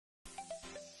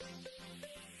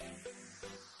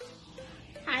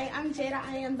I'm Jada.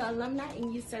 I am the Alumni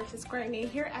and Youth Services Coordinator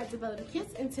here at Developing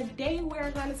K.I.D.S. And today we're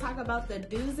going to talk about the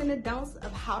do's and the don'ts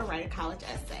of how to write a college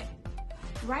essay.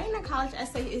 Writing a college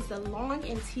essay is a long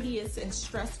and tedious and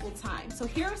stressful time. So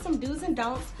here are some do's and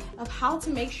don'ts of how to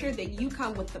make sure that you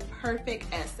come with the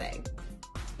perfect essay.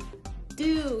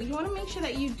 You want to make sure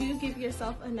that you do give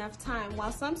yourself enough time.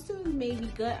 While some students may be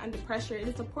good under pressure, it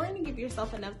is important to give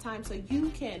yourself enough time so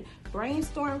you can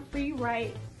brainstorm, free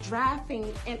write,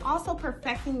 drafting, and also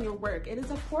perfecting your work. It is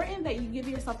important that you give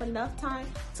yourself enough time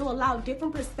to allow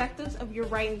different perspectives of your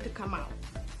writing to come out.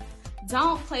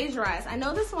 Don't plagiarize. I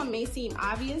know this one may seem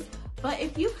obvious, but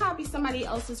if you copy somebody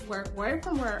else's work word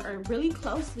from word or really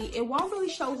closely, it won't really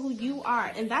show who you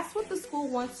are, and that's what the school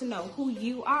wants to know, who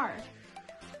you are.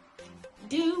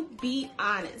 Do be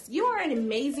honest. You are an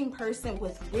amazing person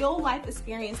with real life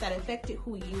experience that affected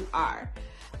who you are.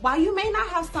 While you may not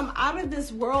have some out of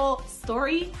this world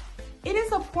story, it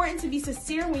is important to be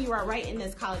sincere when you are writing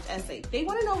this college essay. They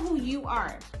want to know who you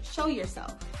are. Show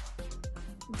yourself.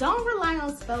 Don't rely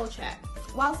on spell check.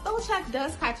 While spell check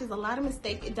does catches a lot of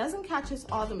mistakes, it doesn't catch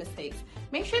all the mistakes.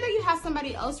 Make sure that you have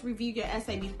somebody else review your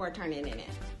essay before turning it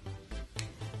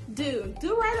in.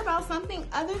 Do write about something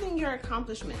other than your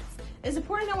accomplishments. It's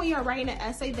important that when you're writing an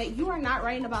essay that you are not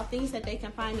writing about things that they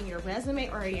can find in your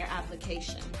resume or in your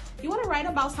application. You want to write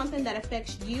about something that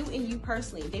affects you and you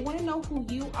personally. They want to know who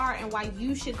you are and why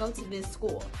you should go to this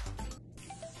school.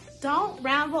 Don't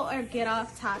ramble or get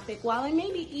off topic. While it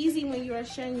may be easy when you are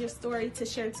sharing your story to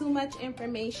share too much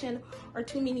information or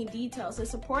too many details,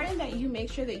 it's important that you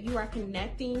make sure that you are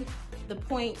connecting the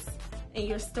points in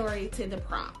your story to the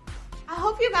prompt. I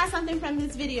hope you got something from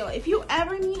this video. If you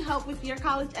ever need help with your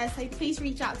college essay, please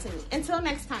reach out to me. Until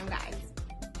next time, guys.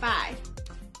 Bye.